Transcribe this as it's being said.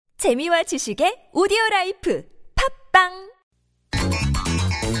재미와 지식의 오디오라이프 팝빵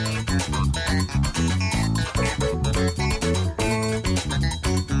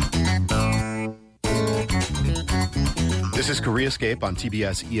This is Koreascape on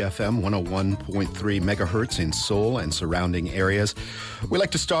TBS EFM 101.3 megahertz in Seoul and surrounding areas. We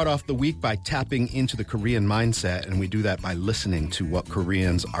like to start off the week by tapping into the Korean mindset, and we do that by listening to what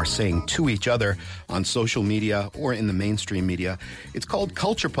Koreans are saying to each other on social media or in the mainstream media. It's called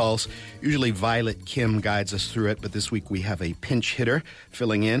Culture Pulse. Usually Violet Kim guides us through it, but this week we have a pinch hitter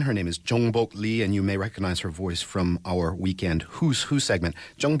filling in. Her name is Jongbok Lee, and you may recognize her voice from our weekend Who's Who segment.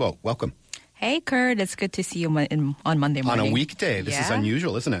 Jongbok, welcome. Hey, Kurt. It's good to see you on Monday morning. On a weekday. This is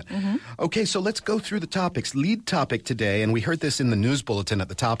unusual, isn't it? Mm-hmm. Okay, so let's go through the topics. Lead topic today, and we heard this in the news bulletin at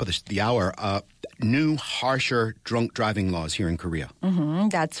the top of the hour, new, harsher drunk driving laws here in Korea. Mm-hmm,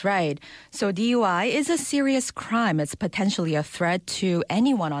 that's right. So DUI is a serious crime. It's potentially a threat to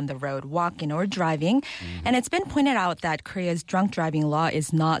anyone on the road, walking or driving. Mm-hmm. And it's been pointed out that Korea's drunk driving law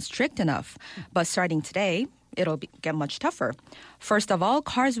is not strict enough. But starting today, it'll get much tougher. First of all,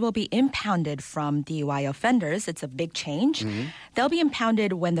 cars will be impounded from DUI offenders. It's a big change. Mm-hmm. They'll be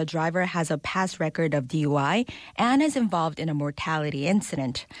impounded when the driver has a past record of DUI and is involved in a mortality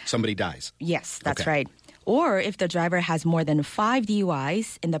incident. Somebody dies. Yes, that's right. Or if the driver has more than 5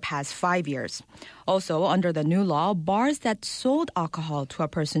 DUIs in the past 5 years. Also, under the new law, bars that sold alcohol to a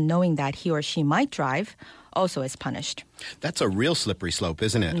person knowing that he or she might drive also is punished. That's a real slippery slope,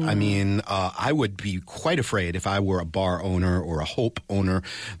 isn't it? I mean, I would be quite afraid if I were a bar owner or a Hope owner,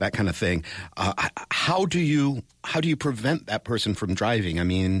 that kind of thing. How do you prevent that person from driving? I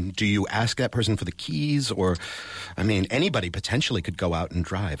mean, do you ask that person for the keys? Or, I mean, anybody potentially could go out and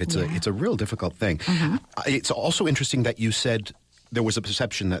drive. It's a real difficult thing. Mm-hmm. It's also interesting that you said there was a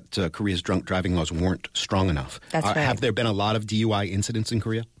perception that Korea's drunk driving laws weren't strong enough. That's right. Have there been a lot of DUI incidents in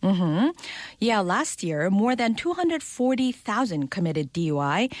Korea? Mm-hmm. Yeah, last year, more than 240,000 committed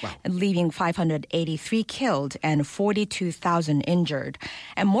DUI, leaving 583 killed and 42,000 injured.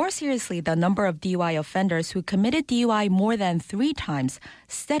 And more seriously, the number of DUI offenders who committed DUI more than 3 times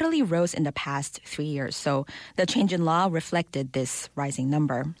steadily rose in the past 3 years. So the change in law reflected this rising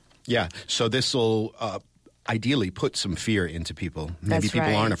number. Yeah, so this will ideally put some fear into people. Maybe That's people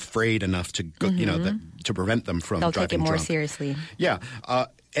right. aren't afraid enough to go, to prevent them from They'll driving take it more drunk. seriously. Yeah.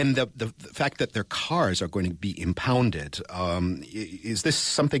 And the fact that their cars are going to be impounded, is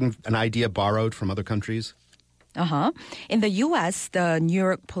this an idea borrowed from other countries? Uh-huh. In the U.S., the New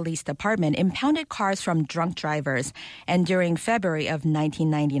York Police Department impounded cars from drunk drivers. And during February of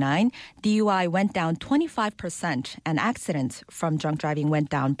 1999, DUI went down 25% and accidents from drunk driving went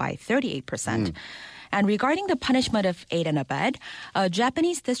down by 38%. And regarding the punishment of aid and abet, a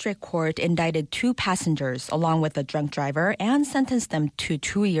Japanese district court indicted 2 passengers along with the drunk driver and sentenced them to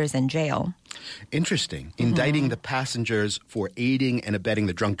 2 years in jail. Interesting. Indicting the passengers for aiding and abetting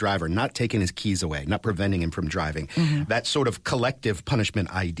the drunk driver, not taking his keys away, not preventing him from driving. That sort of collective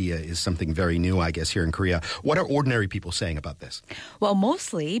punishment idea is something very new, I guess, here in Korea. What are ordinary people saying about this? Well,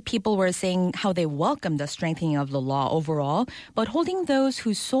 mostly people were saying how they welcome the strengthening of the law overall, but holding those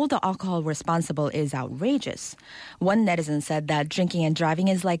who sold the alcohol responsible is outrageous. One netizen said that drinking and driving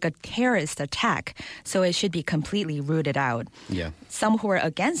is like a terrorist attack, so it should be completely rooted out. Yeah. Some who were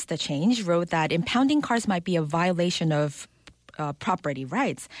against the change wrote that impounding cars might be a violation of property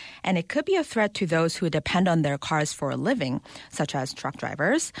rights, and it could be a threat to those who depend on their cars for a living, such as truck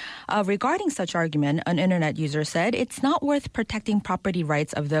drivers. Regarding such argument, an internet user said it's not worth protecting property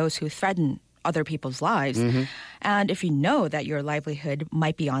rights of those who threaten other people's lives. And if you know that your livelihood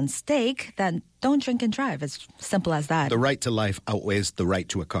might be on stake, then don't drink and drive. It's simple as that. The right to life outweighs the right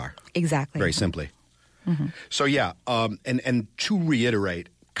to a car. Exactly. Very simply. So yeah, and to reiterate,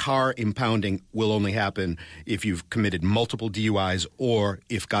 car impounding will only happen if you've committed multiple DUIs or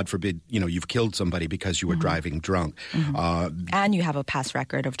if, God forbid, you've killed somebody because you were driving drunk. And you have a past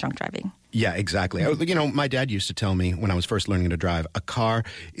record of drunk driving. Yeah, exactly. My dad used to tell me when I was first learning to drive, a car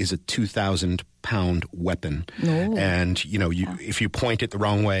is a 2,000-pound weapon. Oh. And, if you point it the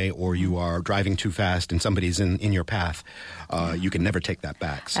wrong way or you are driving too fast and somebody's in your path, you can never take that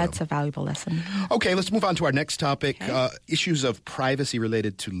back. So. That's a valuable lesson. Okay, let's move on to our next topic, issues of privacy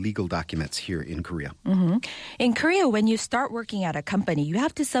related to legal documents here in Korea. In Korea, when you start working at a company, you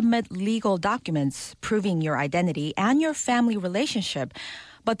have to submit legal documents proving your identity and your family relationship.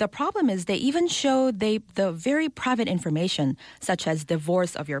 But the problem is they even show the very private information, such as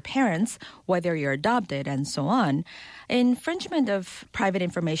divorce of your parents, whether you're adopted, and so on. Infringement of private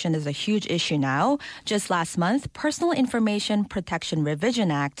information is a huge issue now. Just last month, Personal Information Protection Revision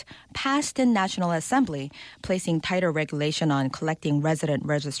Act passed in National Assembly, placing tighter regulation on collecting resident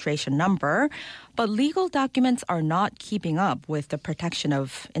registration number. But legal documents are not keeping up with the protection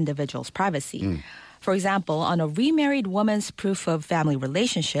of individuals' privacy. For example, on a remarried woman's proof of family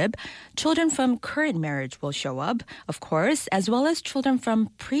relationship, children from current marriage will show up, of course, as well as children from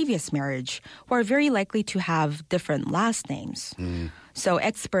previous marriage, who are very likely to have different last names. So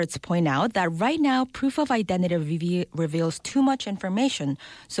experts point out that right now, proof of identity reveals too much information,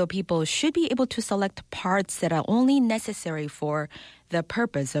 so people should be able to select parts that are only necessary for the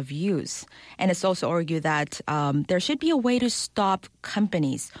purpose of use. And it's also argued that there should be a way to stop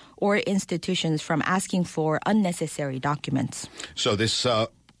companies or institutions from asking for unnecessary documents. So this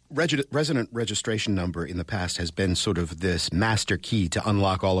resident registration number in the past has been sort of this master key to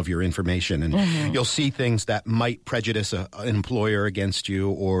unlock all of your information. And you'll see things that might prejudice an employer against you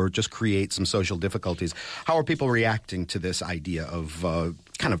or just create some social difficulties. How are people reacting to this idea of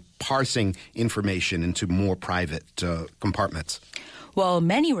kind of parsing information into more private compartments? Well,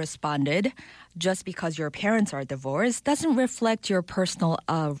 many responded, just because your parents are divorced doesn't reflect your personal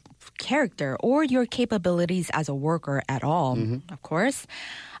character or your capabilities as a worker at all, of course.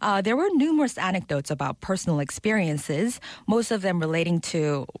 There were numerous anecdotes about personal experiences, most of them relating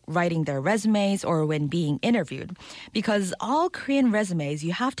to writing their resumes or when being interviewed. Because all Korean resumes,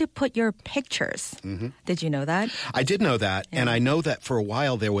 you have to put your pictures. Did you know that? I did know that, and I know that for a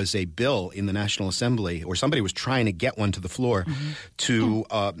while there was a bill in the National Assembly, or somebody was trying to get one to the floor to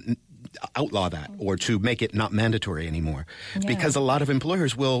outlaw that or to make it not mandatory anymore. Because a lot of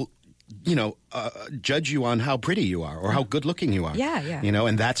employers will judge you on how pretty you are or how good looking you are.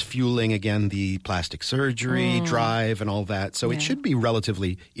 And that's fueling, again, the plastic surgery drive and all that. So it should be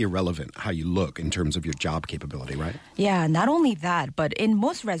relatively irrelevant how you look in terms of your job capability, right? Yeah, not only that, but in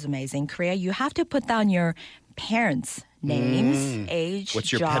most resumes in Korea, you have to put down your parents' names, age,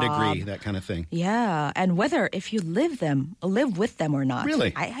 what's your job, pedigree, that kind of thing. Yeah, and whether if you live with them or not.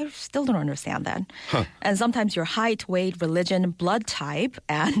 Really? I still don't understand that. And sometimes your height, weight, religion, blood type,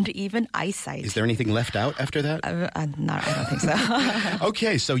 and even eyesight. Is there anything left out after that? No, I don't think so.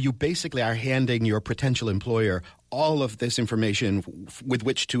 Okay, so you basically are handing your potential employer all of this information with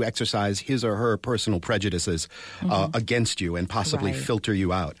which to exercise his or her personal prejudices against you and possibly filter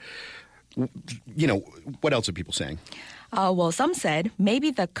you out. What else are people saying? Well, some said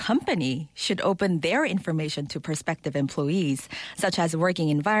maybe the company should open their information to prospective employees, such as working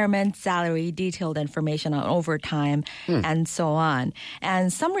environment, salary, detailed information on overtime, and so on.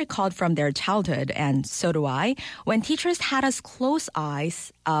 And some recalled from their childhood, and so do I, when teachers had us close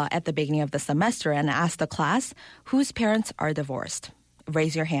eyes at the beginning of the semester and asked the class, whose parents are divorced?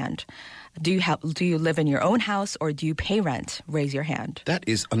 Raise your hand. Do you live in your own house or do you pay rent? Raise your hand. That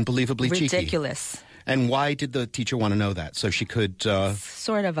is unbelievably cheeky. Ridiculous. And why did the teacher want to know that? So she could...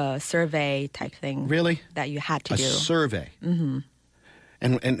 sort of a survey type thing. Really? That you had to do. A survey?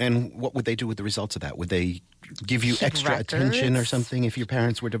 And what would they do with the results of that? Would they give you extra attention or something if your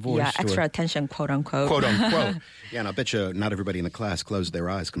parents were divorced? Yeah, extra attention, quote unquote. Quote unquote. Yeah, and I bet you not everybody in the class closed their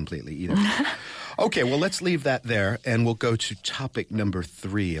eyes completely either. Okay, well, let's leave that there, and we'll go to topic number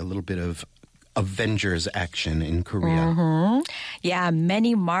 3, a little bit of Avengers action in Korea. Yeah,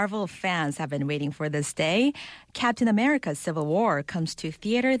 many Marvel fans have been waiting for this day. Captain America Civil War comes to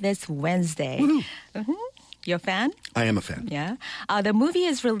theater this Wednesday. You a fan? I am a fan. Yeah. The movie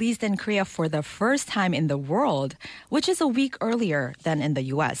is released in Korea for the first time in the world, which is a week earlier than in the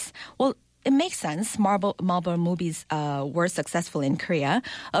U.S. Well, it makes sense. Marvel movies were successful in Korea.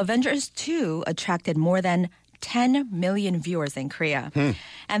 Avengers 2 attracted more than 10 million viewers in Korea.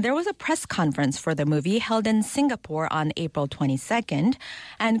 And there was a press conference for the movie held in Singapore on April 22nd.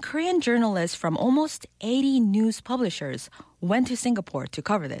 And Korean journalists from almost 80 news publishers went to Singapore to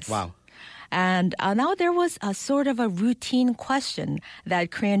cover this. Wow. And now there was a sort of a routine question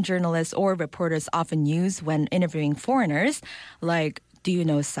that Korean journalists or reporters often use when interviewing foreigners, like, do you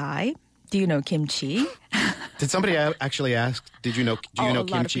know Psy? Do you know kimchi? Did somebody actually ask, do you know kimchi? A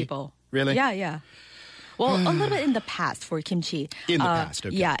lot of people. Really? Yeah. Well, a little bit in the past for kimchi. In the past,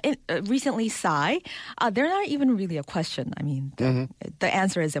 okay. Yeah. Recently, Psy, they're not even really a question. I mean, the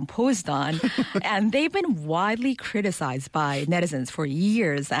answer is imposed on. And they've been widely criticized by netizens for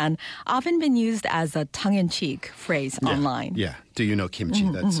years and often been used as a tongue-in-cheek phrase online. Yeah. Do you know kimchi?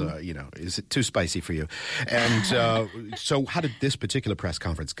 That's, is it too spicy for you? And so how did this particular press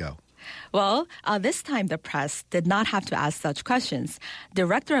conference go? Well, this time the press did not have to ask such questions.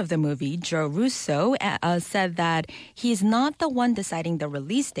 Director of the movie, Joe Russo, said that he's not the one deciding the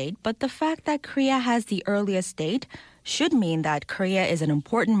release date, but the fact that Korea has the earliest date should mean that Korea is an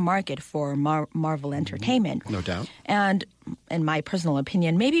important market for Marvel Entertainment. No doubt. And in my personal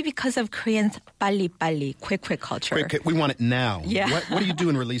opinion, maybe because of Koreans' 빨리, quick culture. Quick, we want it now. Yeah. What are you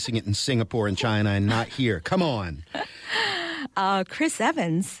doing releasing it in Singapore and China and not here? Come on. Chris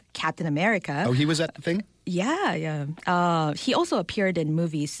Evans, Captain America. Oh, he was at the thing? Yeah. He also appeared in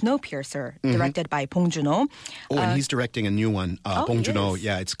movie Snowpiercer, directed by Bong Joon-ho. Oh, and he's directing a new one, Bong Joon-ho.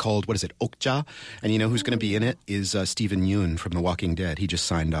 Yeah, it's called, what is it, Okja? And you know who's going to be in it is Stephen Yoon from The Walking Dead. He just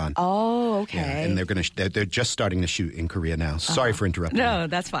signed on. Oh, okay. Yeah, and they're just starting to shoot in Korea now. Sorry for interrupting. No,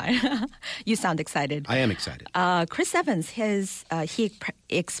 that's fine. You sound excited. I am excited. Chris Evans, he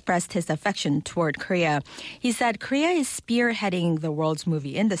expressed his affection toward Korea. He said Korea is spearheading the world's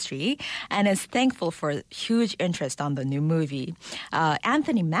movie industry and is thankful for huge interest on the new movie.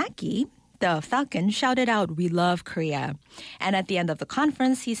 Anthony Mackie, the Falcon, shouted out, "We love Korea." And at the end of the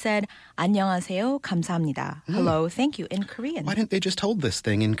conference, he said, "안녕하세요, 감사합니다." Hello, thank you, in Korean. Why didn't they just hold this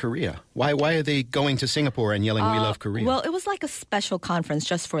thing in Korea? Why are they going to Singapore and yelling, "We love Korea"? Well, it was like a special conference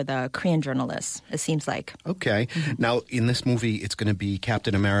just for the Korean journalists, it seems like. Okay. Now, in this movie, it's going to be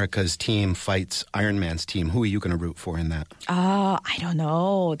Captain America's team fights Iron Man's team. Who are you going to root for in that? I don't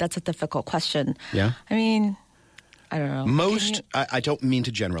know. That's a difficult question. Yeah? I mean, I don't know. I don't mean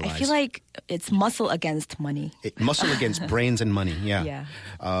to generalize. I feel like it's muscle against money. Muscle against brains and money, yeah. Yeah.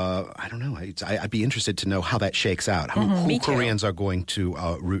 I don't know. I'd be interested to know how that shakes out, who Me too. Koreans are going to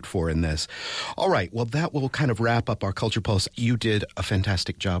root for in this. All right, well, that will kind of wrap up our Culture Pulse. You did a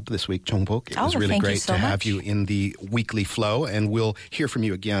fantastic job this week, Chongbok. It was really thank you great so to have much. you in the weekly flow, and we'll hear from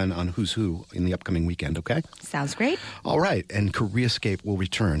you again on Who's Who in the upcoming weekend, okay? Sounds great. All right, and Koreascape will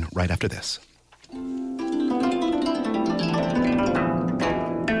return right after this.